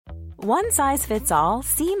One size fits all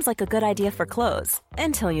seems like a good idea for clothes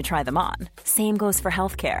until you try them on. Same goes for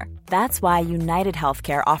healthcare. That's why United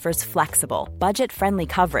Healthcare offers flexible, budget-friendly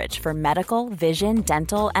coverage for medical, vision,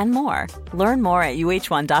 dental, and more. Learn more at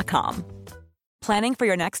uh1.com. Planning for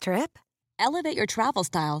your next trip? Elevate your travel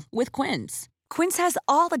style with Quince. Quince has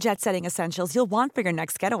all the jet-setting essentials you'll want for your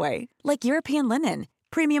next getaway, like European linen,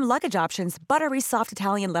 premium luggage options, buttery soft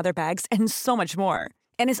Italian leather bags, and so much more.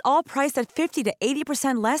 And is all priced at 50 to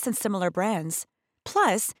 80% less than similar brands.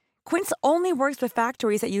 Plus, Quince only works with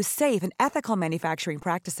factories that use safe and ethical manufacturing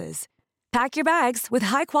practices. Pack your bags with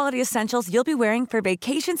high-quality essentials you'll be wearing for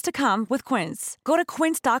vacations to come with Quince. Go to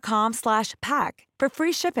quince.com/pack for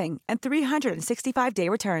free shipping and 365-day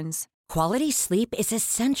returns. Quality sleep is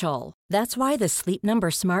essential. That's why the Sleep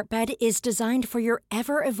Number Smart Bed is designed for your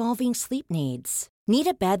ever-evolving sleep needs. Need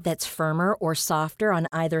a bed that's firmer or softer on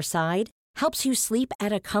either side? Helps you sleep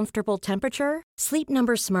at a comfortable temperature? Sleep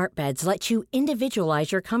Number Smart Beds let you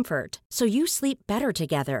individualize your comfort, so you sleep better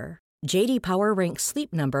together. J.D. Power ranks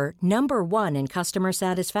Sleep Number number 1 in customer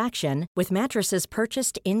satisfaction with mattresses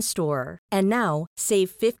purchased in-store. And now,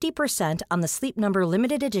 save 50% on the Sleep Number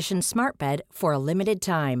Limited Edition Smart Bed for a limited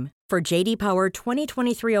time. For J.D. Power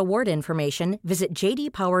 2023 award information, visit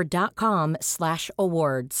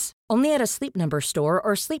jdpower.com/awards. Only at a Sleep Number store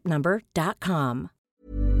or sleepnumber.com.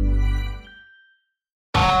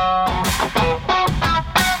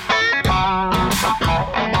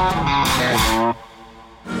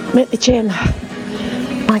 I'm at the gym.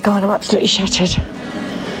 My God, I'm absolutely shattered.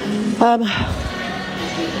 I've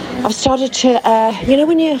started to,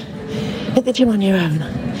 when you're at the gym on your own,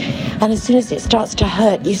 and as soon as it starts to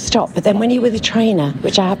hurt, you stop. But then when you're with a trainer,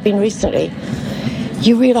 which I have been recently,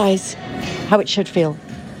 you realise how it should feel.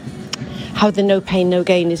 How the no pain, no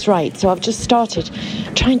gain is right. So I've just started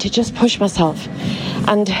trying to just push myself.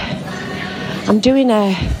 And I'm doing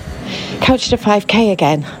a couch to 5K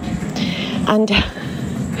again. And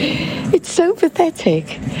it's so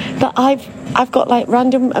pathetic that I've got like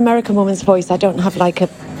random American woman's voice. I don't have like a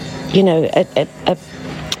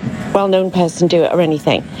well-known person do it or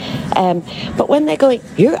anything. But when they're going,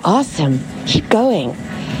 "You're awesome, keep going,"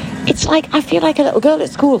 it's like I feel like a little girl at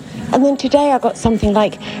school. And then today I got something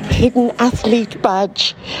like hidden athlete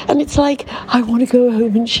badge. And it's like, I want to go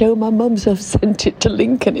home and show my mum, so I've sent it to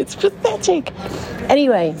Lincoln. It's pathetic.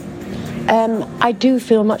 Anyway, I do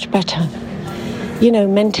feel much better,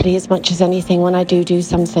 mentally as much as anything when I do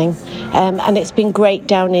something. And it's been great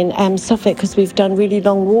down in Suffolk because we've done really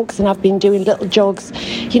long walks and I've been doing little jogs.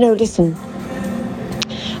 Listen,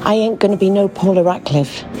 I ain't going to be no Paula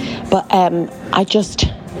Radcliffe, but I just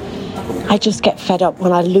get fed up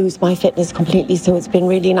when I lose my fitness completely. So it's been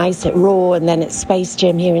really nice at Raw and then at Space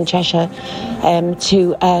Gym here in Cheshire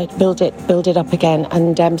to build it up again,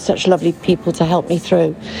 and such lovely people to help me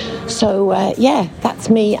through. So that's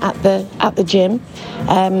me at the gym,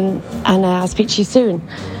 and I'll speak to you soon.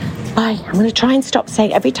 Bye. I'm going to try and stop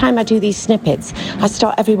saying, every time I do these snippets, I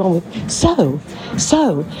start everyone with so,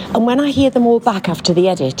 and when I hear them all back after the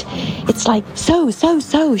edit, it's like, so,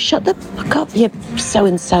 shut the fuck up, you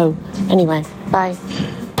so-and-so. Anyway, bye.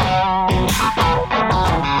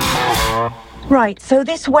 Right, so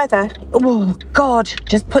this weather, oh God,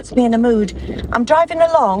 just puts me in a mood. I'm driving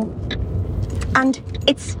along, and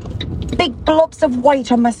it's big blobs of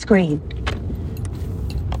white on my screen.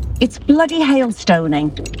 It's bloody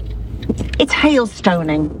hailstoning. It's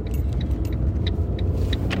hailstoning.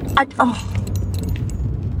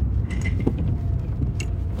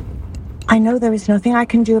 I know there is nothing I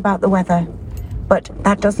can do about the weather, but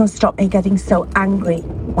that doesn't stop me getting so angry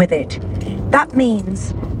with it. That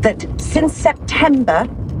means that since September,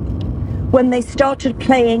 when they started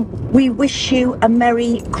playing "We Wish You a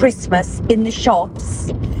Merry Christmas" in the shops,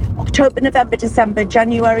 October, November, December,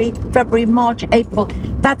 January, February, March, April,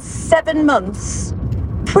 that's 7 months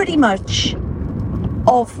pretty much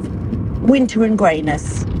of winter and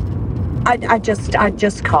greyness. I just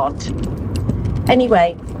can't.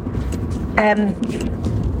 Anyway,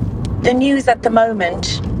 the news at the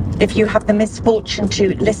moment, if you have the misfortune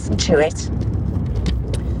to listen to it,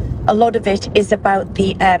 a lot of it is about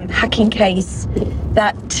the hacking case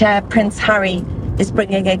that Prince Harry is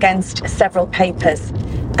bringing against several papers.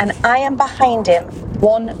 And I am behind him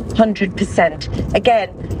 100%. Again,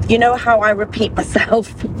 you know how I repeat myself.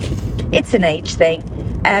 It's an age thing.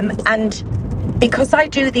 And because I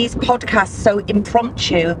do these podcasts so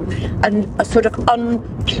impromptu and sort of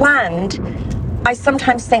unplanned, I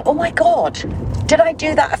sometimes think, oh my God, did I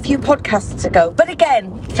do that a few podcasts ago? But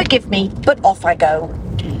again, forgive me, but off I go.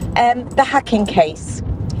 The hacking case.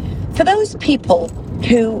 For those people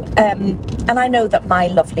who, and I know that my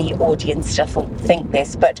lovely audience doesn't think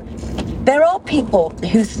this, but there are people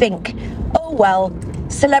who think, oh, well,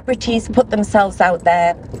 celebrities put themselves out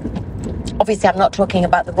there. Obviously, I'm not talking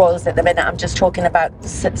about the royals at the minute. I'm just talking about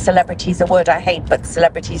celebrities, a word I hate, but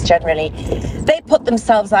celebrities generally. They put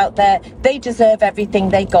themselves out there. They deserve everything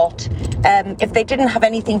they got. If they didn't have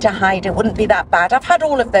anything to hide, it wouldn't be that bad. I've had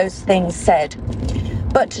all of those things said.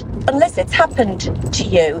 But unless it's happened to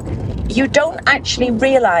you, you don't actually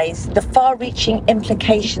realise the far-reaching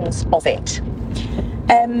implications of it.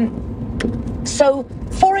 So,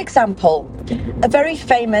 for example, a very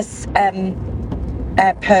famous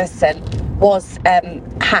person was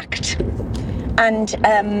hacked, and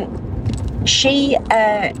she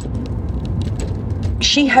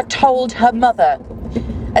had told her mother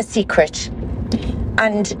a secret,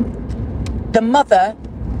 and the mother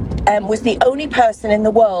was the only person in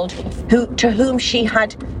the world to whom she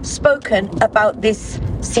had spoken about this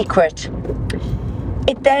secret.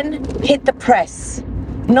 It then hit the press.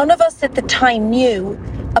 None of us at the time knew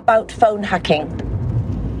about phone hacking.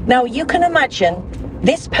 Now you can imagine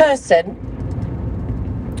this person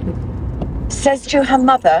says to her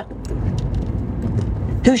mother,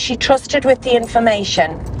 who she trusted with the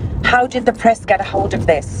information, how did the press get a hold of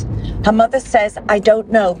this? Her mother says, I don't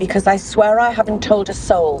know, because I swear I haven't told a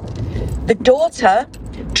soul. The daughter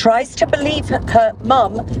tries to believe her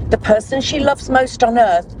mum, the person she loves most on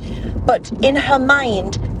earth, but in her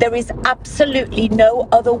mind, there is absolutely no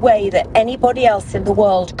other way that anybody else in the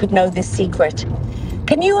world could know this secret.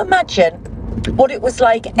 Can you imagine what it was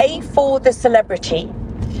like, A, for the celebrity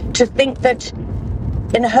to think that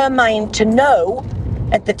in her mind, to know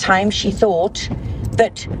at the time she thought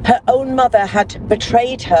that her own mother had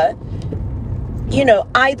betrayed her, you know,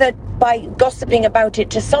 either by gossiping about it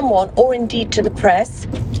to someone or indeed to the press,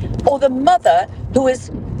 or the mother who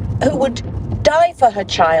would die for her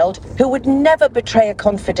child, who would never betray a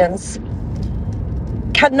confidence,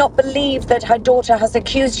 cannot believe that her daughter has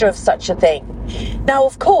accused her of such a thing. Now,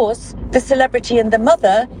 of course, the celebrity and the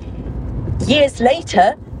mother, years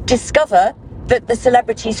later, discover that the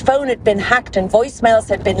celebrity's phone had been hacked and voicemails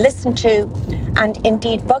had been listened to, and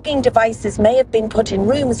indeed bugging devices may have been put in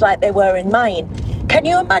rooms like they were in mine. Can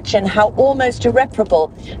you imagine how almost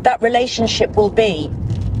irreparable that relationship will be?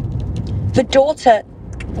 The daughter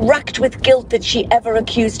racked with guilt that she ever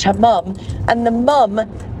accused her mum, and the mum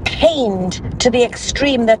pained to the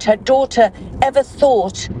extreme that her daughter ever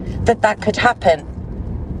thought that that could happen.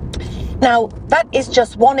 Now, that is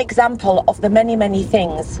just one example of the many, many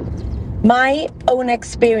things. My own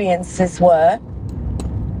experiences were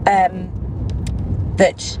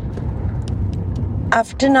that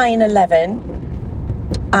after 9/11,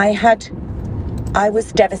 I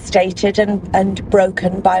was devastated and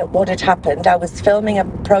broken by what had happened. I was filming a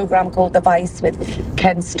program called The Vice with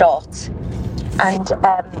Ken Stott, and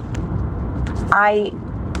I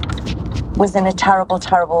was in a terrible,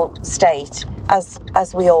 terrible state,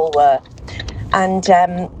 as we all were. And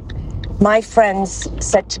my friends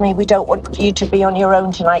said to me, we don't want you to be on your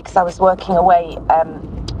own tonight, because I was working away.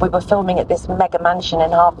 We were filming at this mega mansion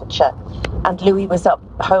in Hertfordshire, and Louis was up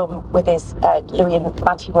home with his, Louis and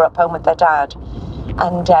Matty were up home with their dad.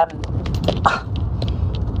 And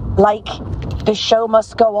like, the show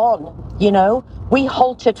must go on, you know? We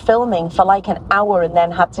halted filming for like an hour and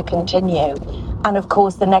then had to continue. And of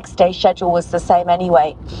course, the next day's schedule was the same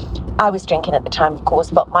anyway. I was drinking at the time, of course,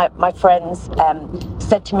 but my friends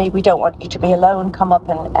said to me, we don't want you to be alone. Come up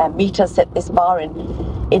and meet us at this bar in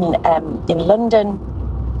London.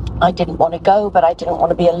 I didn't want to go, but I didn't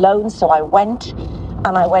want to be alone, so I went,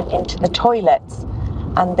 and I went into the toilets,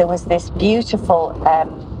 and there was this beautiful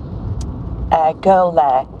girl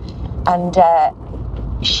there, and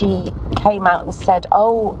she came out and said,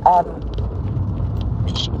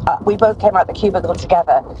 we both came out the cubicle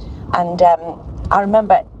together, and I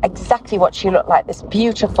remember exactly what she looked like, this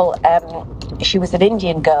beautiful, she was an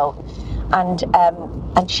Indian girl, and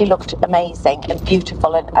she looked amazing and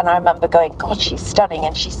beautiful, and I remember going, God, she's stunning.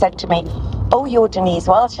 And she said to me, oh, you're Denise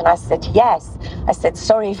Welch? And I said, yes. I said,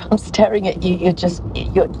 sorry if I'm staring at you,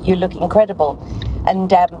 you look incredible.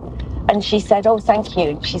 And she said, oh, thank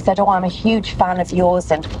you. She said, oh, I'm a huge fan of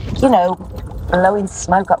yours, and, you know, blowing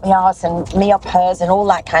smoke up my arse and me up hers and all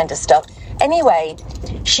that kind of stuff. Anyway,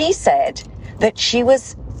 she said that she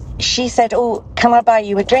said, oh, can I buy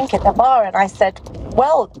you a drink at the bar? And I said,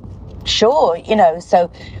 well, sure, you know. So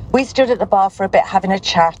we stood at the bar for a bit having a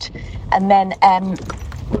chat, and then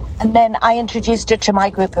I introduced her to my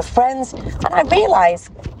group of friends, and I realised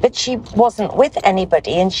that she wasn't with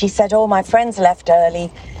anybody, and she said, oh, my friends left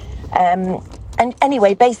early. And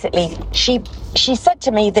anyway, basically, she she said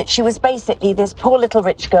to me that she was basically this poor little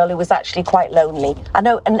rich girl who was actually quite lonely. I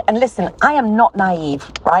know, and listen, I am not naive,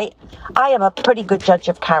 right? I am a pretty good judge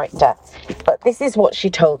of character. But this is what she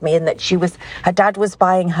told me, and that her dad was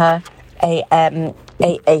buying her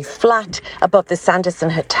a flat above the Sanderson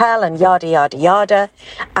Hotel and yada, yada, yada.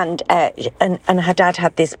 And her dad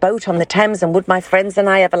had this boat on the Thames, and would my friends and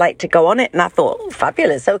I ever like to go on it? And I thought, oh,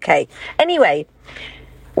 fabulous, okay. Anyway,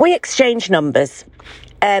 we exchanged numbers.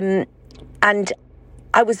 And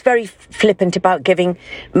I was very flippant about giving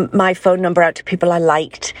my phone number out to people I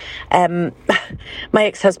liked. My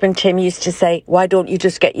ex-husband Tim used to say, why don't you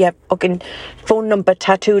just get your fucking phone number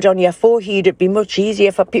tattooed on your forehead? It'd be much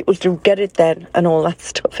easier for people to get it then, and all that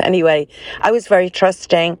stuff. Anyway, I was very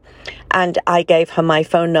trusting, and I gave her my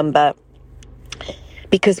phone number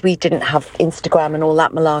because we didn't have Instagram and all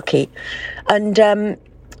that malarkey. And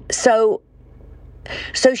so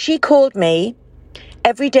she called me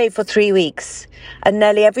every day for 3 weeks, and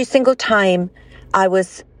nearly every single time I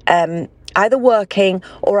was either working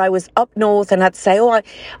or I was up north, and I'd say,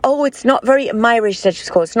 it's not very, Myra said she's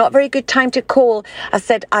called, it's not a very good time to call. I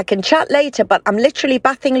said, I can chat later, but I'm literally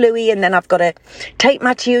bathing Louis, and then I've got to take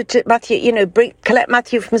collect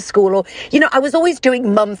Matthew from school. Or, I was always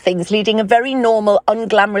doing mum things, leading a very normal,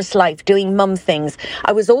 unglamorous life, doing mum things.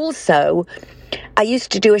 I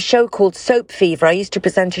used to do a show called Soap Fever. I used to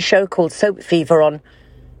present a show called Soap Fever on,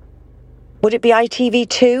 would it be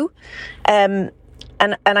ITV2? And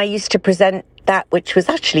I used to present that, which was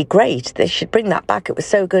actually great. They should bring that back. It was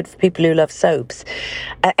so good for people who love soaps.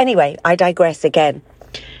 Anyway, I digress again.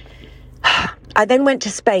 I then went to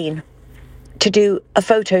Spain to do a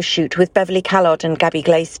photo shoot with Beverly Callard and Gabby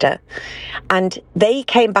Glaister. And they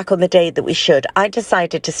came back on the day that we should. I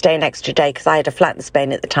decided to stay an extra day because I had a flat in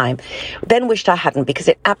Spain at the time. Then wished I hadn't, because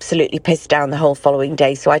it absolutely pissed down the whole following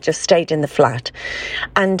day. So I just stayed in the flat.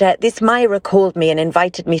 And this Myra called me and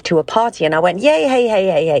invited me to a party. And I went, yay,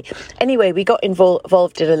 hey. Anyway, we got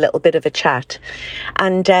involved in a little bit of a chat.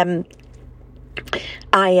 And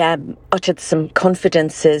I uttered some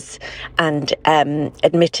confidences and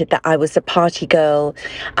admitted that I was a party girl,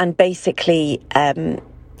 and basically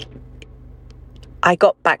I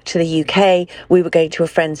got back to the UK. We were going to a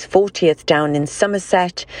friend's 40th down in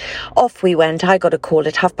Somerset. Off we went. I got a call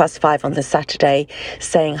at 5:30 on the Saturday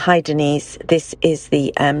saying, hi Denise, this is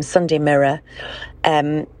the Sunday Mirror.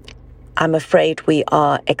 I'm afraid we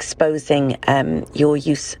are exposing your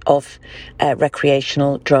use of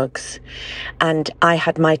recreational drugs. And I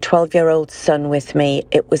had my 12-year-old son with me.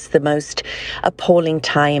 It was the most appalling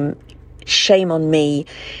time. Shame on me.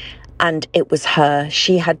 And it was her.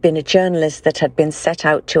 She had been a journalist that had been set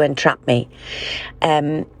out to entrap me.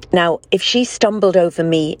 Now, if she stumbled over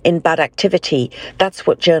me in bad activity, that's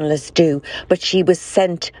what journalists do. But she was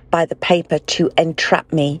sent by the paper to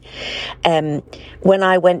entrap me. When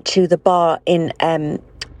I went to the bar in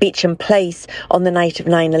Beecham Place on the night of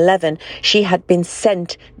 9/11, she had been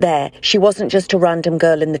sent there. She wasn't just a random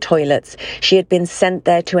girl in the toilets. She had been sent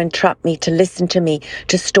there to entrap me, to listen to me,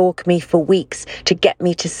 to stalk me for weeks, to get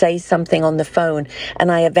me to say something on the phone.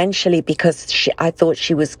 And I eventually, because I thought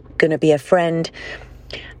she was going to be a friend,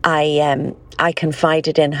 I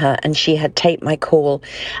confided in her, and she had taped my call,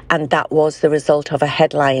 and that was the result of a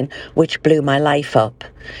headline which blew my life up.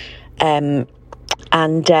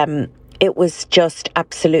 It was just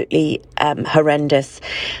absolutely horrendous.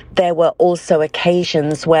 There were also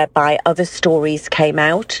occasions whereby other stories came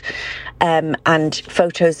out, and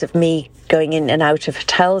photos of me going in and out of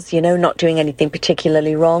hotels, not doing anything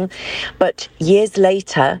particularly wrong. But years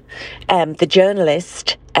later, the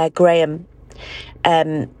journalist, Graham,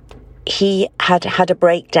 he had a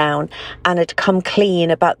breakdown and had come clean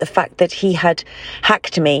about the fact that he had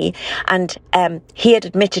hacked me, and he had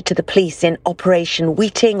admitted to the police in Operation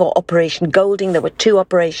Wheating or Operation Golding. There were two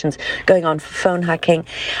operations going on for phone hacking,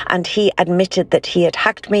 and he admitted that he had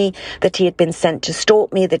hacked me, that he had been sent to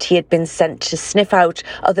stalk me, that he had been sent to sniff out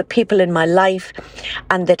other people in my life,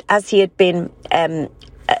 and that as he had been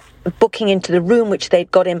booking into the room which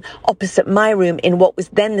they'd got him opposite my room in what was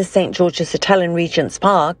then the St. George's Hotel in Regent's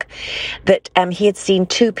Park, that he had seen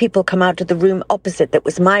two people come out of the room opposite that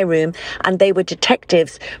was my room, and they were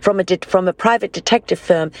detectives from a private detective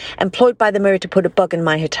firm employed by the Mirror to put a bug in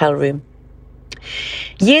my hotel room.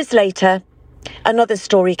 Years later, another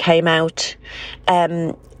story came out,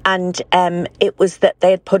 and it was that they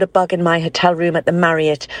had put a bug in my hotel room at the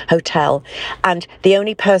Marriott Hotel. And the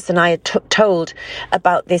only person I had told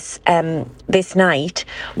about this night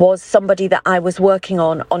was somebody that I was working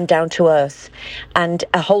on Down to Earth. And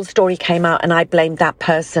a whole story came out, and I blamed that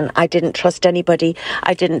person. I didn't trust anybody.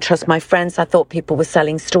 I didn't trust my friends. I thought people were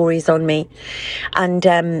selling stories on me.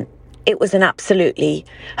 And it was an absolutely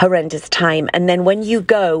horrendous time. And then when you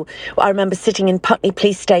go, I remember sitting in Putney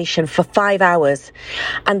Police Station for 5 hours,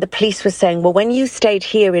 and the police were saying, well, when you stayed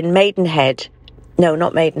here in Maidenhead, no,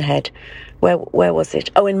 not Maidenhead, where was it?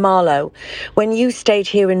 Oh, in Marlow. When you stayed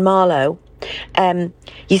here in Marlow,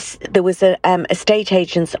 there was a estate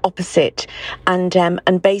agents opposite, and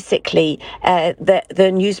basically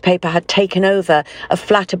the newspaper had taken over a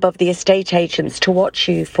flat above the estate agents to watch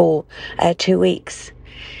you for 2 weeks.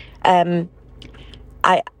 It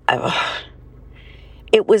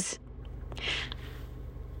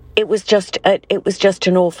was just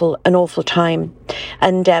an awful time,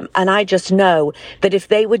 and I just know that if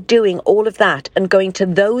they were doing all of that and going to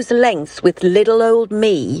those lengths with little old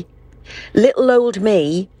me,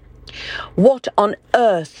 what on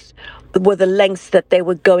earth were the lengths that they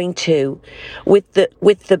were going to with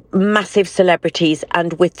the massive celebrities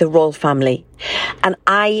and with the royal family. And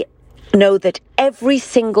I know that every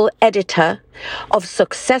single editor of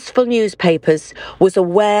successful newspapers was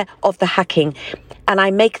aware of the hacking. And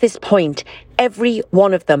I make this point, every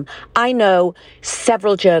one of them. I know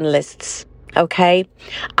several journalists, okay?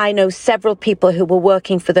 I know several people who were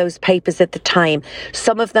working for those papers at the time.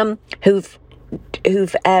 Some of them who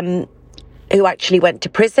actually went to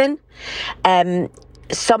prison.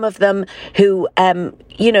 Some of them who,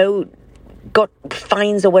 got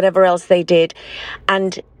fines or whatever else they did.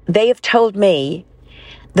 And they have told me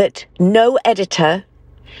that no editor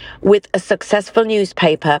with a successful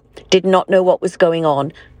newspaper did not know what was going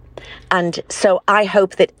on. And so I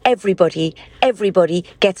hope that everybody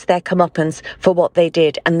gets their comeuppance for what they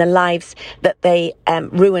did and the lives that they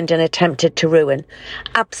ruined and attempted to ruin.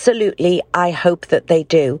 Absolutely, I hope that they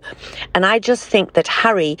do. And I just think that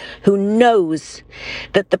Harry, who knows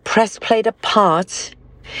that the press played a part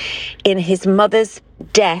in his mother's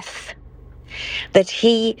death, that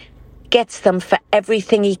he gets them for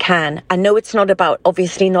everything he can. I know it's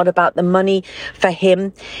obviously not about the money for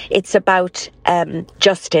him. It's about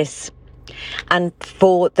justice, and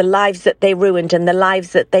for the lives that they ruined and the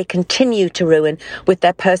lives that they continue to ruin with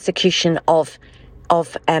their persecution of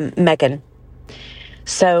Meghan.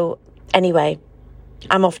 So anyway,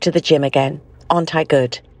 I'm off to the gym again. Aren't I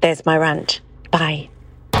good? There's my rant. Bye.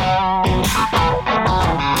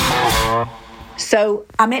 So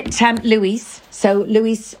I'm at Louis'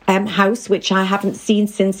 house, which I haven't seen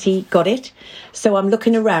since he got it. So I'm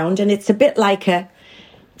looking around, and it's a bit like a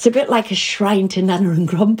shrine to Nana and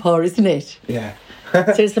Grandpa, isn't it? Yeah.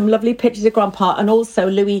 So there's some lovely pictures of Grandpa, and also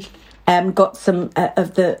Louis got some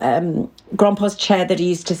of the Grandpa's chair that he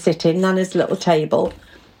used to sit in, Nana's little table,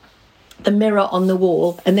 the mirror on the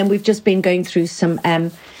wall, and then we've just been going through some.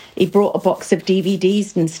 He brought a box of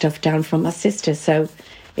DVDs and stuff down from my sister, so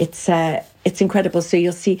it's incredible. So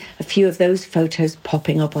you'll see a few of those photos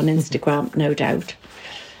popping up on Instagram, no doubt.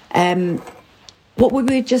 What were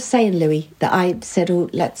we just saying, Louis? That I said, oh,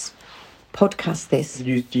 let's podcast this.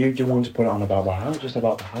 You want to put it on about the house, just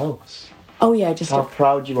about the house. Oh yeah, just how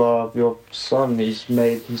proud you are of your son. He's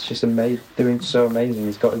just amazing, doing so amazing.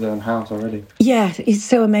 He's got his own house already. Yeah, he's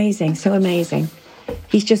so amazing, so amazing.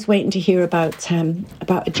 He's just waiting to hear about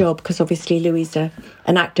a job, because obviously Louis is an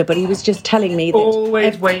actor, but he was just telling me that...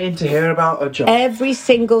 Always waiting to hear about a job. Every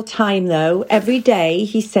single time, though, every day,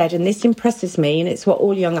 he said, and this impresses me, and it's what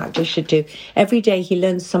all young actors should do, every day he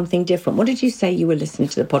learns something different. What did you say you were listening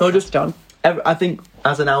to the podcast on? I think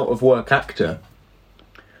as an out-of-work actor,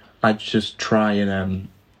 I'd just try and...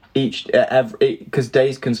 because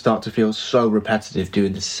days can start to feel so repetitive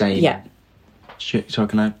doing the same... Yeah. Shit, so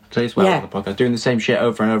can I say this well on the podcast? Doing the same shit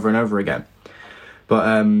over and over and over again.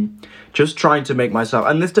 But just trying to make myself...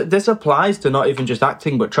 And this applies to not even just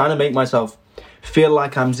acting, but trying to make myself feel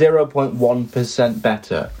like I'm 0.1%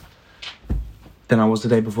 better than I was the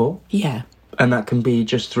day before. Yeah. And that can be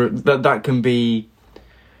just through... That can be...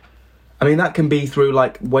 I mean, that can be through,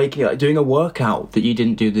 like, waking up, doing a workout that you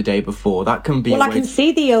didn't do the day before. That can be... Well, I can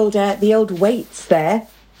see the old weights there.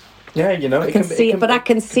 Yeah, you know, I can see it, but I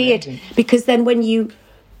can see it because then when you...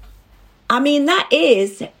 I mean, that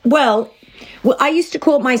is... Well, I used to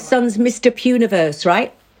call my sons Mr. Puniverse,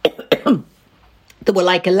 right? They were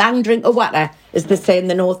like a lang drink of water, as they say in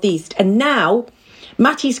the Northeast. And now,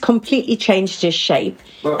 Matty's completely changed his shape.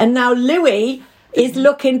 And now Louis is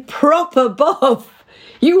looking proper buff.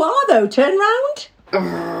 You are, though. Turn round.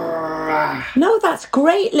 No, that's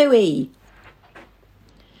great, Louis.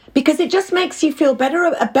 Because it just makes you feel better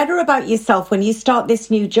about yourself when you start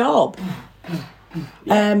this new job.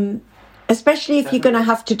 And Especially if you're going to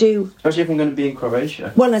have to do... Especially if I'm going to be in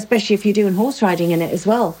Croatia. Well, especially if you're doing horse riding in it as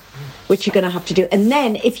well, which you're going to have to do. And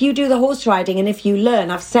then if you do the horse riding and if you learn,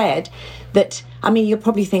 I've said that, I mean, you'll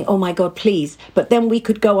probably think, oh my God, please. But then we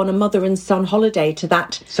could go on a mother and son holiday to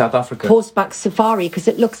that South Africa horseback safari because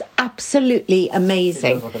it looks absolutely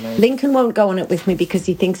amazing. It does look amazing. Lincoln won't go on it with me because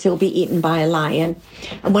he thinks he'll be eaten by a lion.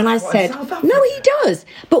 And when I said, no, he does.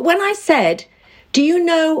 But when I said... Do you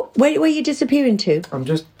know where you disappearing to? I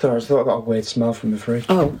thought I got a weird smell from the fridge.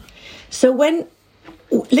 Oh, so when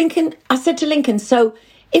Lincoln, I said to Lincoln, so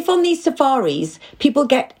if on these safaris people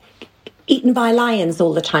get eaten by lions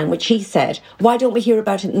all the time, which he said, why don't we hear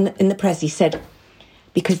about it in the press? He said,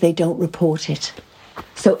 because they don't report it.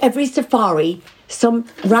 So every safari, some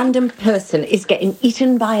random person is getting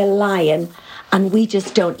eaten by a lion and we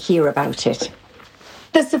just don't hear about it.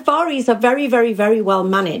 The safaris are very, very, very well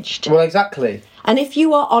managed. Well, exactly. And if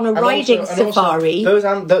you are on a riding safari...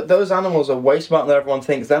 those animals are way smarter than everyone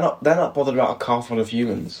thinks. They're not bothered about a car full of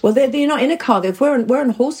humans. Well, they're not in a car. We're on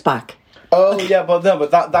horseback. Oh, yeah, but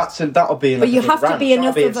that'll be in but you have ranch. to be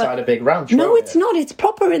enough be of inside a big ranch. No, it's not. It's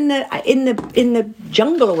proper in the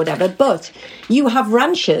jungle or whatever. But you have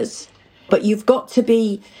ranchers, but you've got to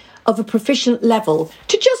be of a proficient level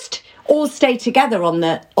to just all stay together on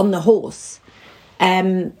the horse.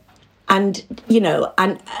 And you know,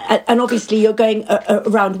 and obviously you're going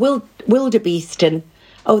around wildebeest and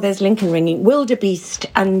there's Lincoln ringing wildebeest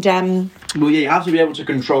and well, yeah, you have to be able to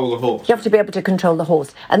control the horse. You have to be able to control the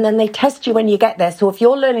horse, and then they test you when you get there. So if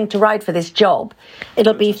you're learning to ride for this job,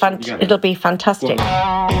 it'll be fantastic.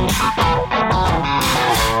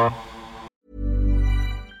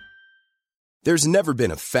 There's never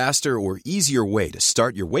been a faster or easier way to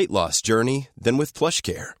start your weight loss journey than with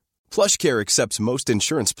PlushCare. PlushCare accepts most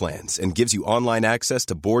insurance plans and gives you online access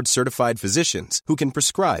to board-certified physicians who can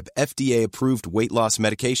prescribe FDA-approved weight loss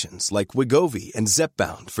medications like Wegovy and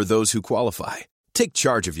Zepbound for those who qualify. Take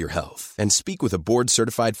charge of your health and speak with a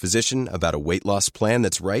board-certified physician about a weight loss plan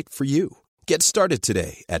that's right for you. Get started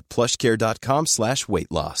today at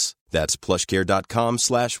plushcare.com/weight-loss. That's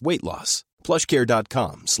plushcare.com/weight-loss.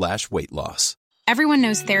 plushcare.com/weight-loss. Everyone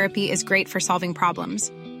knows therapy is great for solving problems.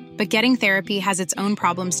 But getting therapy has its own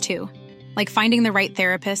problems too, like finding the right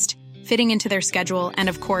therapist, fitting into their schedule, and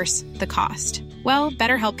of course, the cost. Well,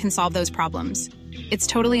 BetterHelp can solve those problems. It's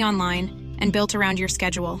totally online and built around your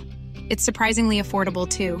schedule. It's surprisingly affordable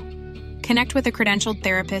too. Connect with a credentialed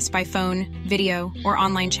therapist by phone, video, or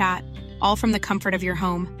online chat, all from the comfort of your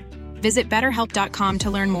home. Visit BetterHelp.com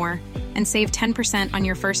to learn more and save 10% on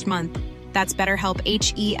your first month. That's BetterHelp,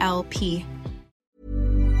 H-E-L-P.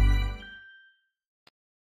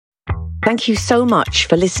 Thank you so much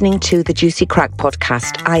for listening to the Juicy Crack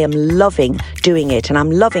podcast. I am loving doing it, and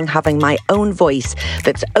I'm loving having my own voice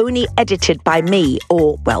that's only edited by me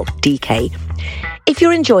or, well, DK. If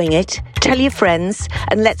you're enjoying it, tell your friends,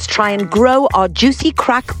 and let's try and grow our Juicy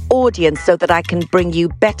Crack audience so that I can bring you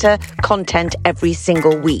better content every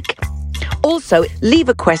single week. Also, leave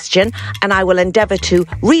a question and I will endeavour to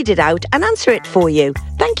read it out and answer it for you.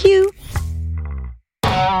 Thank you.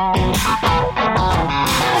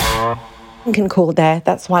 Can call there.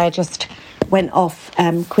 That's why I just went off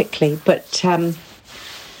quickly. But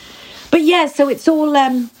yeah, so it's all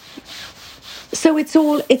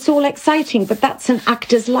exciting. But that's an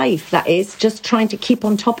actor's life. That is just trying to keep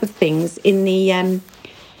on top of things in the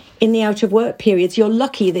out of work periods. You're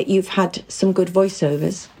lucky that you've had some good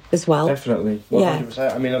voiceovers as well. Definitely, 100%.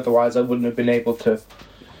 Yeah. I mean, otherwise I wouldn't have been able to.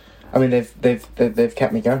 I mean, they've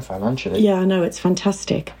kept me going financially. Yeah, I know, it's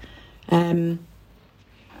fantastic.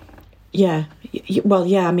 Yeah, well,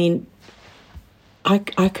 yeah. I mean, I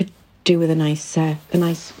could do with a nice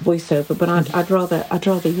voiceover, but I'd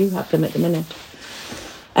rather you have them at the minute.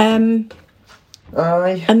 And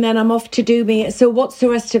then I'm off to do me. So, what's the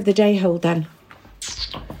rest of the day hold then?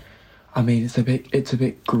 I mean, it's a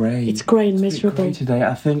bit grey. It's grey and miserable grey today.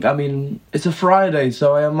 I think. I mean, it's a Friday,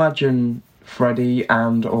 so I imagine Freddie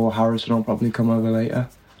or Harrison will probably come over later.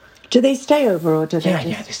 Do they stay over, or do they?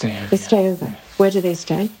 Yeah, they stay over. They stay over. Where do they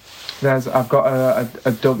stay? I've got a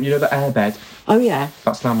you know, the air bed. Oh yeah.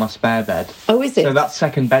 That's now my spare bed. Oh, is it? So that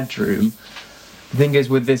second bedroom. The thing is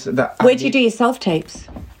with this Where do you do your self-tapes?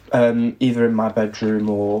 Either in my bedroom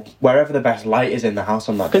or wherever the best light is in the house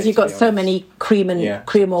on that day. Because you've got so many cream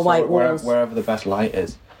or white walls. Wherever the best light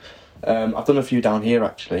is. I've done a few down here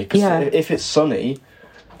actually. Because if it's sunny,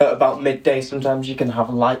 at about midday, sometimes you can have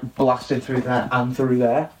light blasting through there and through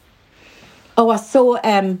there. Oh, I saw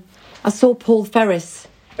Paul Ferris.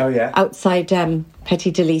 Oh yeah. Outside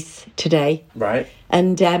Petit de Lys today. Right.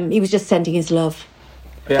 And he was just sending his love.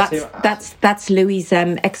 That's Louis'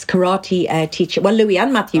 ex-karate teacher. Well, Louis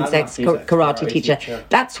and Matthew's ex-karate teacher.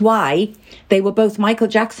 That's why they were both Michael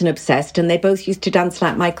Jackson obsessed, and they both used to dance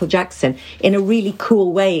like Michael Jackson in a really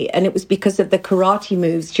cool way. And it was because of the karate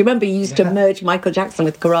moves. Do you remember he used to merge Michael Jackson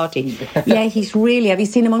with karate? Yeah, he's really... Have you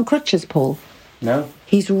seen him on crutches, Paul? No.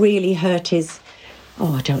 He's really hurt his...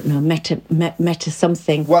 Oh, I don't know, meta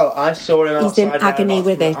something. Well, I saw him outside. He's in agony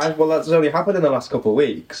with it. Well, that's only happened in the last couple of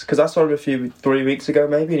weeks, because I saw him 3 weeks ago,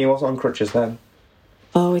 maybe, and he wasn't on crutches then.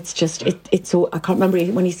 Oh, it's just, it's all... I can't remember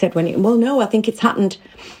when he said when it... Well, no, I think it's happened.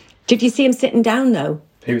 Did you see him sitting down, though?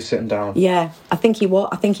 He was sitting down. Yeah, I think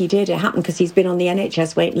he did. It happened because he's been on the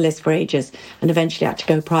NHS waiting list for ages and eventually had to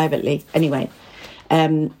go privately. Anyway,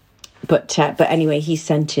 but anyway, he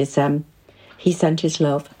sent his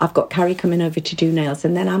love. I've got Carrie coming over to do nails,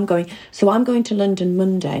 and then I'm going to London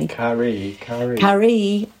Monday. Carrie.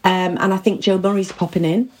 And I think Joe Murray's popping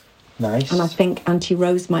in. Nice. And I think Auntie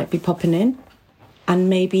Rose might be popping in, and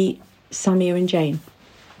maybe Samir and Jane.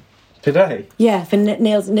 Today? Yeah, for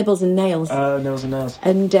nibbles and nails. Nibbles and nails.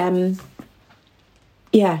 And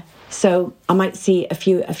yeah, so I might see a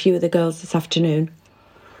few of the girls this afternoon.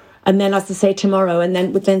 And then, as I say, tomorrow, and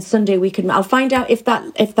then Sunday I'll find out if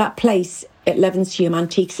that place at Levenshulme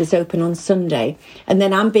Antiques is open on Sunday. And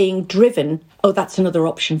then I'm being driven. Oh, that's another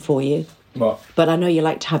option for you. What? But I know you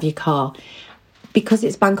like to have your car. Because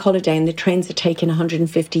it's bank holiday and the trains are taking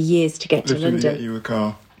 150 years to get to London. Get you a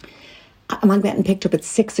car. I'm getting picked up at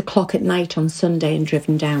 6:00 at night on Sunday and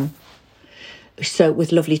driven down. So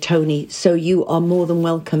with lovely Tony. So you are more than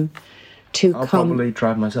welcome to I'll come. probably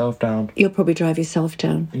drive myself down. You'll probably drive yourself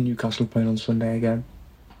down. In Newcastle playing on Sunday again.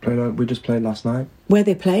 We just played last night. Where are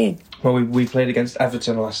they playing? Well, we played against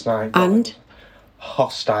Everton last night. And?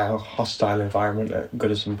 Hostile environment at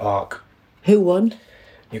Goodison Park. Who won?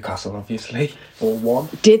 Newcastle, obviously.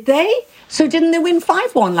 4-1. Did they? So didn't they win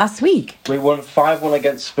 5-1 last week? We won 5-1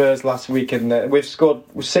 against Spurs last week, and we've scored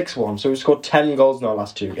 6-1, so we've scored 10 goals in our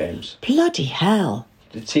last 2 games. Bloody hell.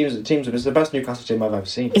 The teams, it's the best Newcastle team I've ever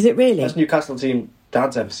seen. Is it really? Best Newcastle team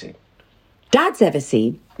Dad's ever seen. Dad's ever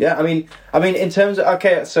seen? Yeah, I mean, in terms of...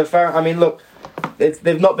 Okay, so far, I mean, look,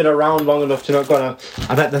 they've not been around long enough to not go to...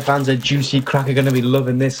 I bet the fans of Juicy Crack are going to be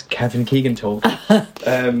loving this Kevin Keegan talk.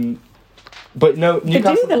 But no,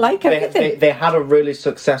 Newcastle... They like everything. They had a really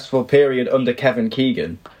successful period under Kevin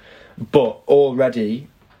Keegan, but already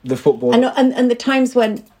the football... And the times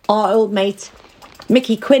when our old mate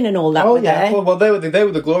Mickey Quinn and all that were there. Well, they were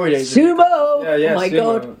the glory days. Sumo! Yeah, oh my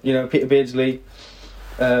Sumo. God. You know, Peter Beardsley.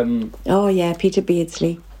 Oh yeah, Peter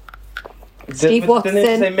Beardsley. Steve Watson.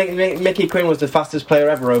 Didn't they say Mickey Quinn was the fastest player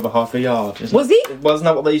ever over half a yard? Was he? Wasn't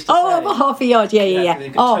that what they used to say? Oh, over half a yard, yeah. He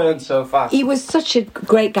could turn so fast. He was such a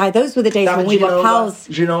great guy. Those were the days when we were pals.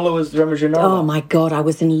 Ginola was, remember Ginola? Oh my God, I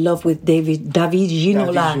was in love with David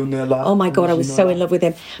Ginola. Oh my God, I was so in love with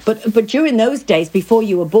him. But during those days, before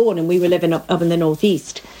you were born and we were living up in the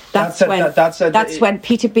northeast, that's when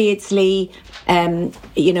Peter Beardsley,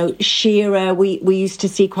 Shearer, we used to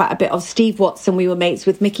see quite a bit of Steve Watson. We were mates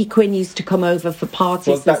with. Mickey Quinn used to come over for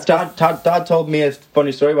parties and stuff. Dad told me a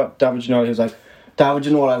funny story about David Ginola. He was like, David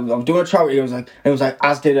Ginola, I'm doing a charity. It was like,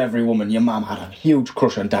 as did every woman. Your mum had a huge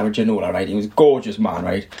crush on David Ginola, right? He was a gorgeous man,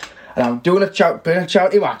 right? And I'm doing a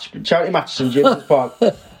charity match in James's Park.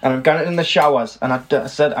 And I'm getting in the showers. And I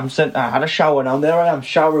had a shower. Now there I am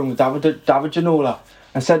showering with David Ginola.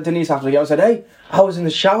 I said Denise after the game, I said, hey, I was in the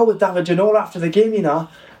shower with David Ginola after the game, you know.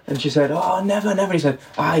 And she said, oh, never. And he said,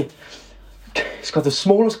 aye, he's got the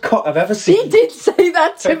smallest cock I've ever seen. He did say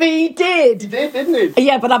that to me, he did. He did, didn't he?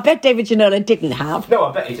 Yeah, but I bet David Ginola didn't have. No,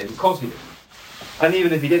 I bet he did. Of course he did. And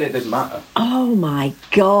even if he did, it doesn't matter. Oh, my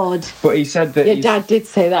God. But he said that... Your dad did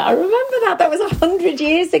say that. I remember that. That was 100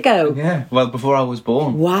 years ago. Yeah, well, before I was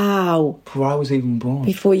born. Wow. Before I was even born.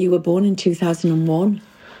 Before you were born in 2001.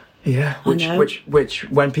 Yeah, which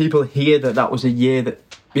when people hear that was a year that,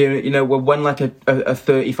 when like a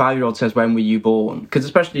 35-year-old says, when were you born? Because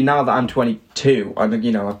especially now that I'm 22,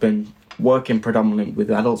 I've been working predominantly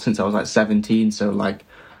with adults since I was like 17, so like,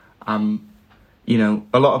 a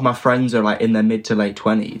lot of my friends are like in their mid to late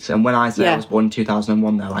 20s, and when I say I was born in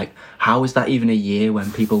 2001, they're like, how is that even a year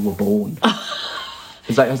when people were born?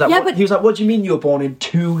 He was like, what do you mean you were born in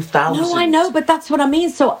 2000? No, I know, but that's what I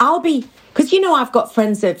mean. So I'll be... Because, I've got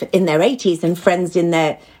friends in their 80s and friends in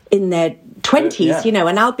their 20s,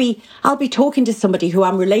 and I'll be talking to somebody who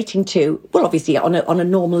I'm relating to, well, obviously on a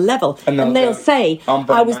normal level. And they'll say,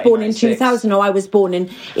 I was born in 2000 or I was born in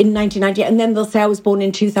 1990. And then they'll say, I was born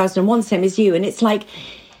in 2001, same as you. And it's like,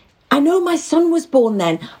 I know my son was born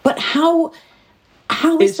then, but how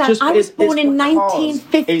How is that? I was born in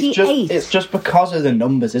 1958. It's just because of the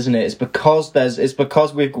numbers, isn't it? It's because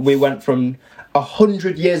we went from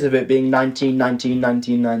 100 years of it being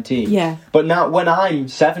 1919. Yeah. But now, when I'm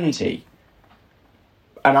 70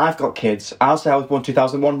 and I've got kids, I'll say I was born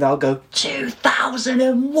 2001, and they'll go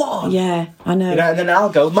 2001. Yeah, I know. You know, and then I'll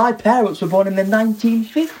go, my parents were born in the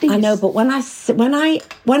 1950s. I know, but when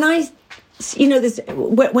I you know, there's,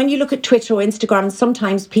 when you look at Twitter or Instagram,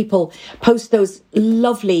 sometimes people post those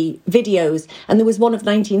lovely videos, and there was one of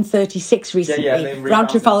 1936 recently, around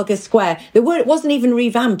Trafalgar Square. It wasn't even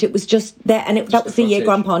revamped, it was just there, and that was the year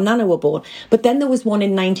Grandpa and Nana were born. But then there was one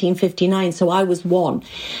in 1959, so I was one.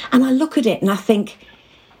 And I look at it and I think,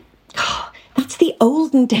 oh, that's the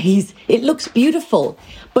olden days. It looks beautiful.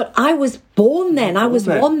 But I was born then, I was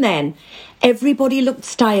one then. Everybody looked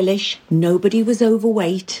stylish, nobody was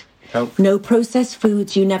overweight. Nope. No processed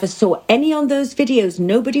foods. You never saw any on those videos.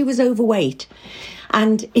 Nobody was overweight.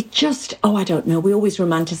 And it just, I don't know. We always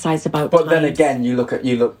romanticize about But times. then again, you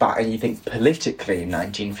look back and you think politically in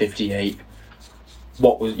 1958,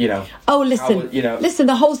 what was, you know... Oh, listen, how, listen,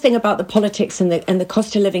 the whole thing about the politics and the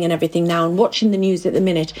cost of living and everything now, and watching the news at the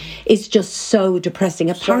minute is just so depressing.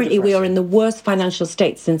 Apparently we are in the worst financial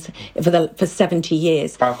state for 70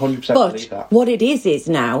 years. I 100% believe that. What it is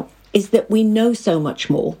now is that we know so much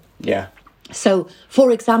more. Yeah. So,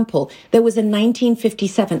 for example, there was a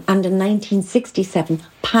 1957 and a 1967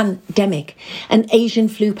 pandemic, an Asian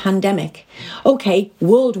flu pandemic. Okay,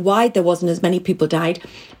 worldwide there wasn't as many people died,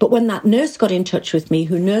 but when that nurse got in touch with me,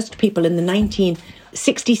 who nursed people in the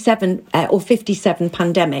 1967 or 57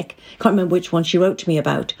 pandemic, can't remember which one she wrote to me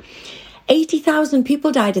about, 80,000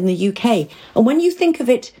 people died in the UK. And when you think of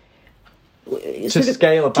it, to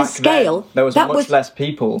scale, there was much less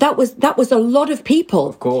people. That was a lot of people,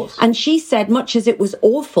 of course. And she said, much as it was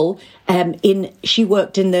awful, she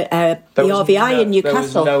worked in the RVI in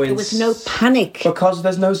Newcastle. There was no panic because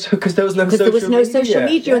there was no social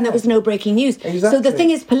media, and there was no breaking news. Exactly. So the thing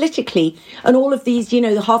is, politically, and all of these,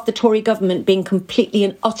 half the Tory government being completely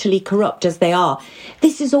and utterly corrupt as they are,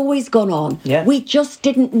 this has always gone on. Yeah. We just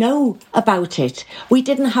didn't know about it. We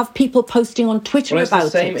didn't have people posting on Twitter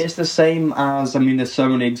about it. It's the same as, there's so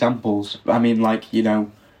many examples. Police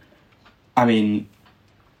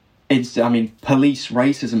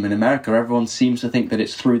racism in America, everyone seems to think that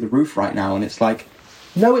it's through the roof right now, and it's like,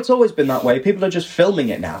 no, it's always been that way. People are just filming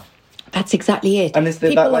it now. That's exactly it. And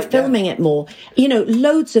people are filming it more.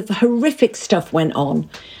 Loads of horrific stuff went on,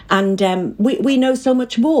 and we know so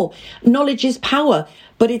much more. Knowledge is power,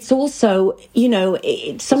 but it's also,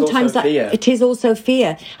 sometimes it is also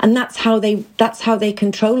fear, and that's how they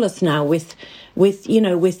control us now with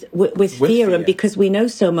fear, and because we know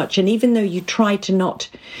so much. And even though you try to not,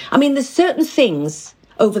 there's certain things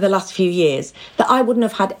over the last few years that I wouldn't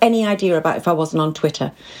have had any idea about if I wasn't on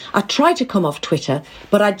Twitter. I try to come off Twitter,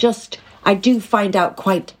 but I do find out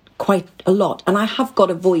quite a lot, and I have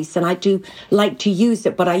got a voice, and I do like to use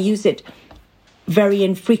it, but I use it very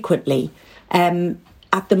infrequently.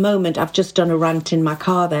 At the moment, I've just done a rant in my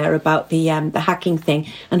car there about the hacking thing,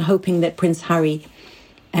 and hoping that Prince Harry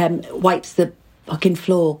wipes the fucking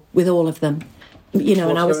floor with all of them.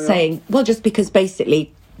 And I was saying, well, just because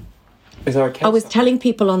basically, is there a case? I was telling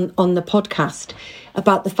people on the podcast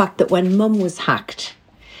about the fact that when Mum was hacked,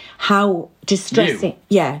 how distressing.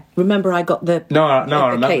 Yeah, remember I got the I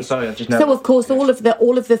remember. case. Sorry, I just never. So of course, all of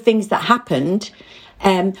the things that happened,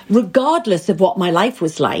 regardless of what my life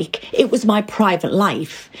was like, it was my private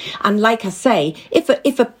life. And like I say, if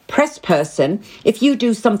a press person, if you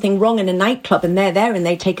do something wrong in a nightclub and they're there and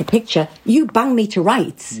they take a picture, you bang me to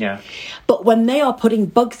rights. Yeah. But when they are putting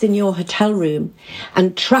bugs in your hotel room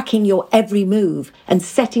and tracking your every move and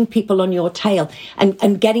setting people on your tail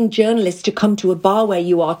and getting journalists to come to a bar where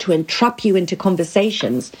you are to entrap you into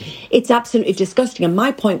conversations, it's absolutely disgusting. And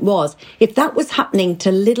my point was, if that was happening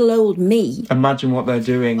to little old me... Imagine what they're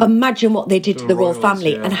doing. Imagine what they did to the royal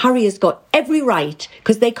family. Yeah. And Harry has got every right,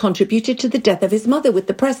 because they contributed to the death of his mother with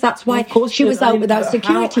the press. That's why she was out without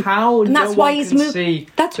security. And that's why he's moved.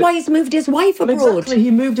 Why he's moved his wife abroad. Exactly, he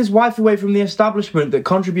moved his wife away from the establishment that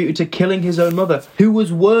contributed to killing his own mother, who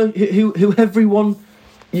everyone,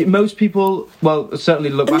 most people, well, certainly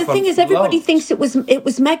look back on. And the thing is, everybody thinks it was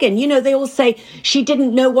Meghan. They all say she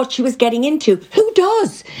didn't know what she was getting into. Who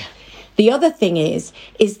does? The other thing is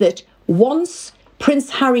that once Prince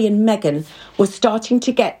Harry and Meghan were starting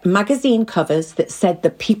to get magazine covers that said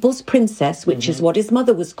the People's Princess, which is what his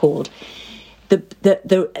mother was called,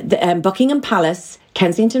 the Buckingham Palace,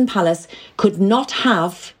 Kensington Palace, could not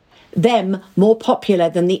have them more popular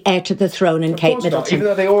than the heir to the throne and Kate Middleton. Not, even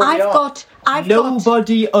though they already are.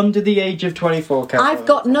 Nobody under the age of 24. I've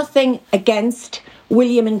got nothing against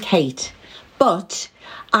William and Kate. But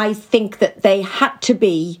I think that they had to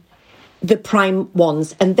be the prime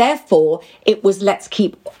ones, and therefore it was let's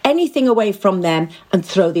keep anything away from them and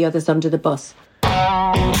throw the others under the bus.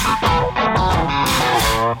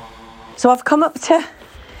 So I've come up to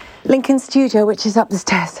Lincoln's studio, which is up the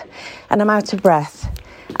stairs, and I'm out of breath.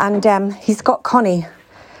 And he's got Connie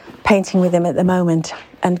painting with him at the moment,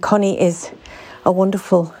 and Connie is a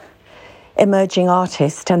wonderful emerging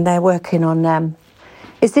artist, and they're working on...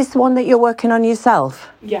 is this the one that you're working on yourself?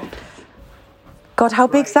 Yeah. God, how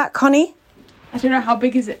big's that, Connie? I don't know, how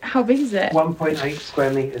big is it? 1.8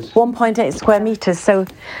 square metres. 1.8 square metres. So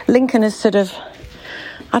Lincoln is sort of,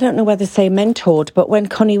 I don't know whether to say mentored, but when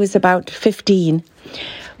Connie was about 15,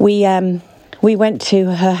 we went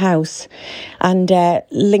to her house, and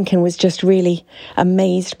Lincoln was just really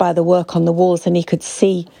amazed by the work on the walls, and he could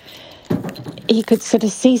sort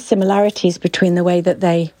of see similarities between the way that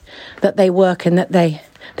they work and that they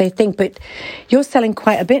think. But you're selling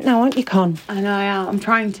quite a bit now, aren't you, Con? I know I am. I'm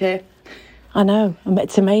trying to. I know.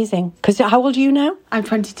 It's amazing. Because how old are you now? I'm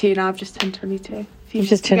 22 now. I've just turned 22. You've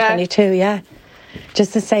just turned 22, yeah.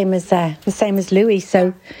 Just the same as Louis.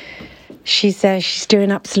 So she's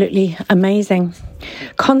doing absolutely amazing.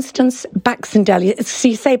 Constance Baxendale. So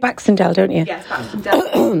you say Baxendale, don't you? Yes,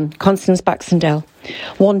 Baxendale. Constance Baxendale.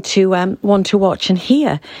 One to watch. And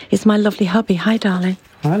here is my lovely hubby. Hi, darling.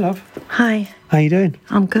 Hi, love. Hi. How you doing?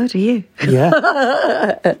 I'm good. Are you? Yeah.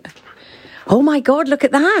 Oh my God! Look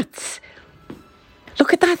at that.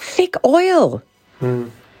 Look at that thick oil.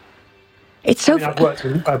 It's so... I've worked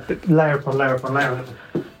with layer upon layer upon layer.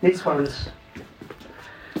 These ones...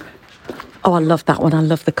 Oh, I love that one. I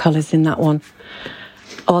love the colours in that one.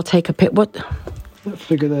 Oh, I'll take a pic. What? That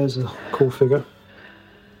figure there's a cool figure.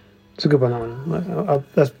 It's a good one, that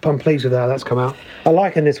one. I'm pleased with how that's come out. I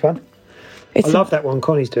like in this one. I love that one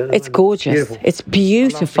Connie's doing. It's gorgeous. Beautiful. It's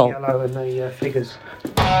beautiful. I love the yellow and the figures.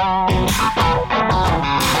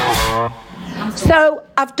 So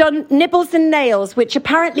I've done Nibbles and Nails, which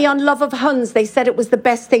apparently on Love of Huns they said it was the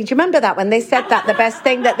best thing. Do you remember that when they said that, the best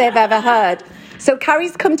thing that they've ever heard? So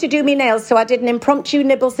Carrie's come to do me nails, so I did an impromptu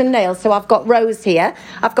Nibbles and Nails. So I've got Rose here.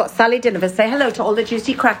 I've got Sally Dinover. Say hello to all the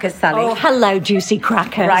juicy crackers, Sally. Oh, hello, juicy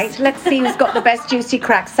crackers. Right, let's see who's got the best juicy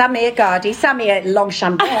cracks. Samir Gardi, Samir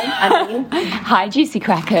Longchamp. Hi, juicy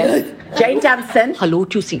crackers. Jane Danson. Hello,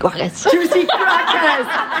 juicy crackers. Juicy crackers.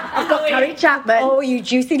 I've got Carrie Chapman. Oh, you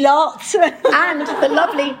juicy lot. And the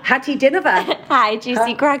lovely Hattie Dinover. Hi,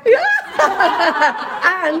 juicy crackers.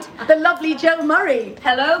 And the lovely Joe Murray.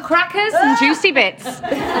 Hello, crackers and juicy bits.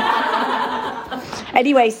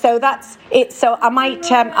 Anyway, so that's it. So I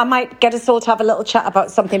might get us all to have a little chat about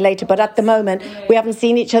something later, but at the moment we haven't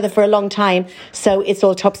seen each other for a long time, so it's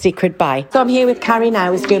all top secret. Bye. So I'm here with Carrie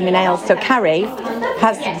now, who's doing my nails. So Carrie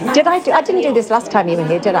has... I didn't do this last time you were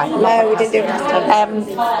here, did I? No, we didn't do it last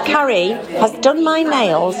time. Carrie has done my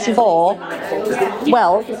nails for,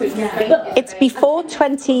 well, it's before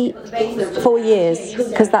 24 years,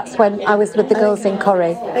 because that's when I was with the girls in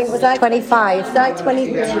Corrie. I think it was like 25. Was I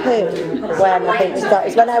 22 when I think it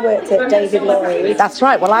was when I worked at David Lloyd. That's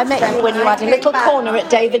right. Well, I met you when you had a little corner at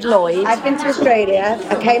David Lloyd. I'd been to Australia.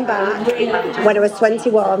 I came back when I was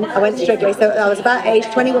 21. I went to Australia, so I was about age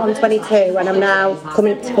 21, 22, and I'm now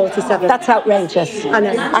coming up to 47. That's outrageous. I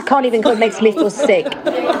know. I can't even go. It makes me feel sick.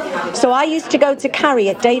 So I used to go to Carrie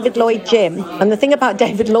at David Lloyd Gym, and the thing about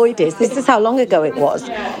David Lloyd is, this is how long ago it was,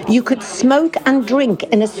 you could smoke and drink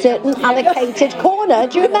in a certain allocated corner,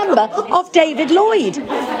 do you remember, of David Lloyd?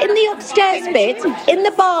 In the upstairs bit, in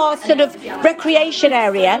the bar sort of recreation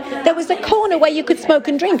area, there was a corner where you could smoke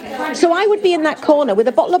and drink. So I would be in that corner with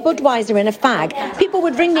a bottle of Budweiser and a fag. People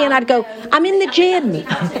would ring me and I'd go, I'm in the gym.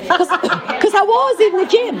 Because I was in the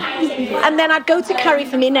gym. And then I'd go to Carrie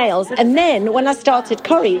for my nails. And then when I started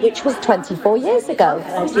Corrie, which was 24 years ago.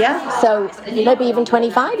 Yeah. So maybe even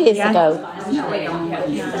 25 years ago.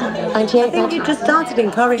 I think you just started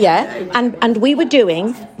in Corrie. Yeah. And we were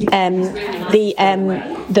doing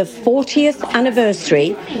the 40th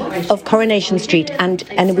anniversary of Coronation Street, and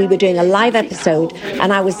we were doing a live episode,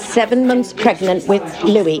 and I was 7 months pregnant with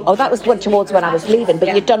Louis. Oh, that was towards when I was leaving,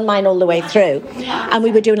 but you'd done mine all the way through. And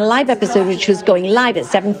we were doing a live episode which was going live at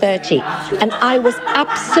 7:30, and I was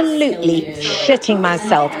absolutely shitting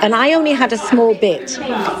myself, and I only had a small bit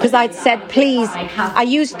because I'd said, please, I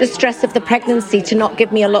used the stress of the pregnancy to not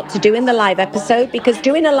give me a lot to do in the live episode, because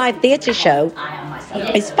doing a live theatre show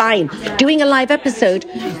is fine. Doing a live episode,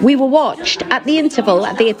 we were watched at the interval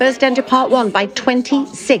at the first end of part 1 by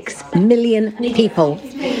 26 million people.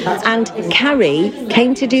 And Carrie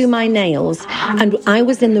came to do my nails, and I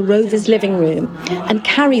was in the Rovers' living room, and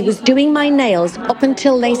Carrie was doing my nails up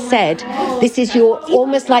until they said, this is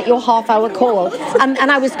almost like your half-hour call. And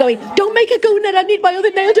I was going, don't make her go, Ned, I need my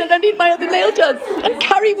other nail done, I need my other nail done. And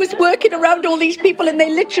Carrie was working around all these people, and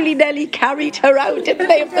they literally nearly carried her out, didn't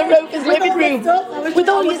they, of the Rovers' living room. With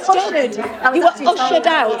all your stuff. You were ushered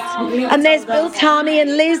out. And there's Bill Tarney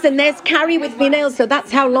and Liz, and there's Carrie with me nails. So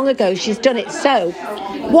that's how long ago she's done it. So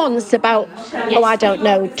once about, I don't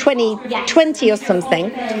know, 20 or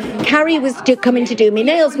something, Carrie was coming to do me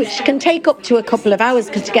nails, which can take up to a couple of hours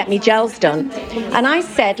to get me gels done. And I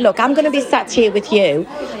said, look, I'm going to be sat here with you.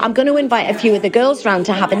 I'm going to invite a few of the girls round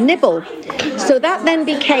to have a nibble. So that then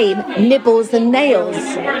became Nibbles and Nails.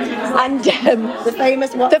 And the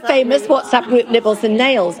famous WhatsApp group Nibbles and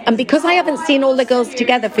Nails. And because I haven't seen all the girls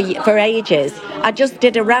together for ages, I just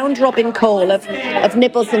did a round-robin call of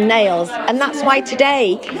Nibbles and Nails. And that's why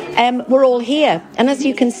today we're all here. And as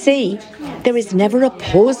you can see, there is never a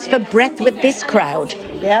pause for breath with this crowd.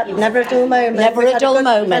 Yeah, never a dull moment. Never a dull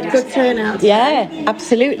moment. Good turnout. Yeah,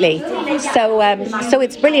 absolutely. So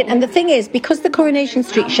it's brilliant. And the thing is, because the Coronation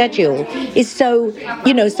Street schedule is so,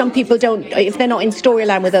 some people don't, if they're not in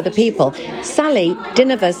storyline with other people, Sally,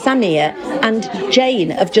 Dinova, Samir and Jane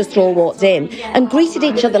have just all walked in and greeted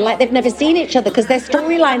each other like they've never seen each other, because their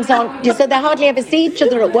storylines aren't, so they hardly ever see each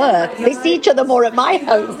other at work. They see each other more at my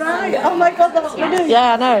home. Right. Oh my God, that's brilliant.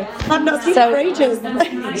 Yeah, I know. I've not seen it for ages.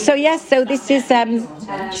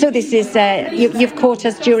 So this is you've caught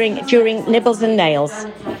us during Nibbles and Nails.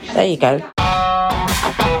 There you go.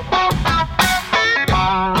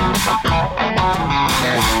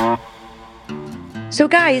 So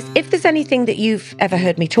guys, if there's anything that you've ever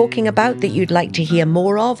heard me talking about that you'd like to hear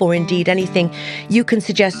more of, or indeed anything you can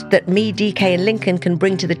suggest that me, DK and Lincoln can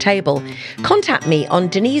bring to the table, contact me on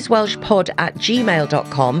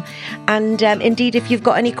denisewelshpod@gmail.com. And indeed, if you've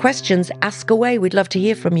got any questions, ask away. We'd love to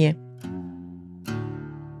hear from you.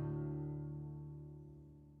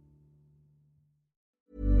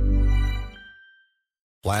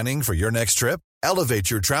 Planning for your next trip? Elevate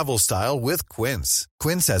your travel style with Quince.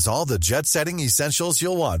 Quince has all the jet-setting essentials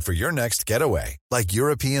you'll want for your next getaway, like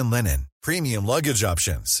European linen, premium luggage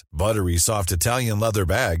options, buttery soft Italian leather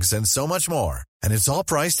bags, and so much more. And it's all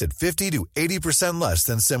priced at 50 to 80% less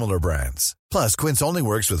than similar brands. Plus, Quince only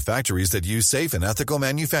works with factories that use safe and ethical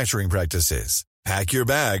manufacturing practices. Pack your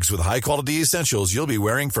bags with high-quality essentials you'll be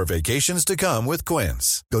wearing for vacations to come with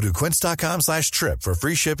Quince. Go to quince.com/trip for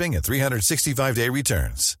free shipping and 365-day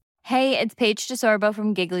returns. Hey, it's Paige DeSorbo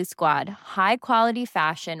from Giggly Squad. High quality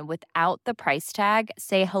fashion without the price tag.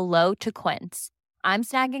 Say hello to Quince. I'm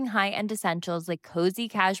snagging high-end essentials like cozy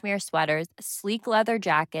cashmere sweaters, sleek leather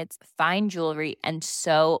jackets, fine jewelry, and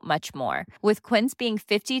so much more. With Quince being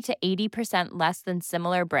 50 to 80% less than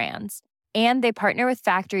similar brands. And they partner with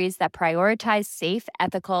factories that prioritize safe,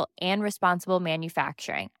 ethical, and responsible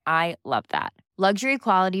manufacturing. I love that. Luxury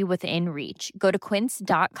quality within reach. Go to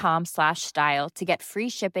quince.com/style to get free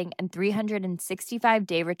shipping and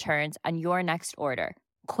 365-day returns on your next order.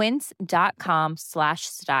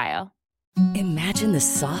 Quince.com/style. Imagine the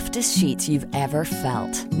softest sheets you've ever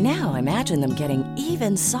felt. Now imagine them getting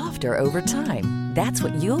even softer over time. That's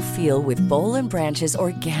what you'll feel with Boll & Branch's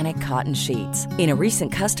organic cotton sheets. In a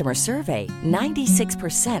recent customer survey,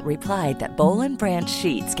 96% replied that Boll & Branch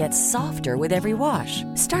sheets get softer with every wash.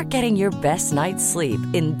 Start getting your best night's sleep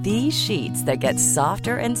in these sheets that get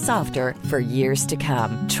softer and softer for years to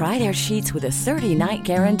come. Try their sheets with a 30-night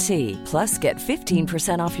guarantee. Plus, get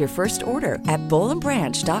 15% off your first order at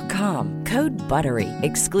bollandbranch.com. Code BUTTERY.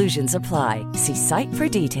 Exclusions apply. See site for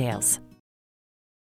details.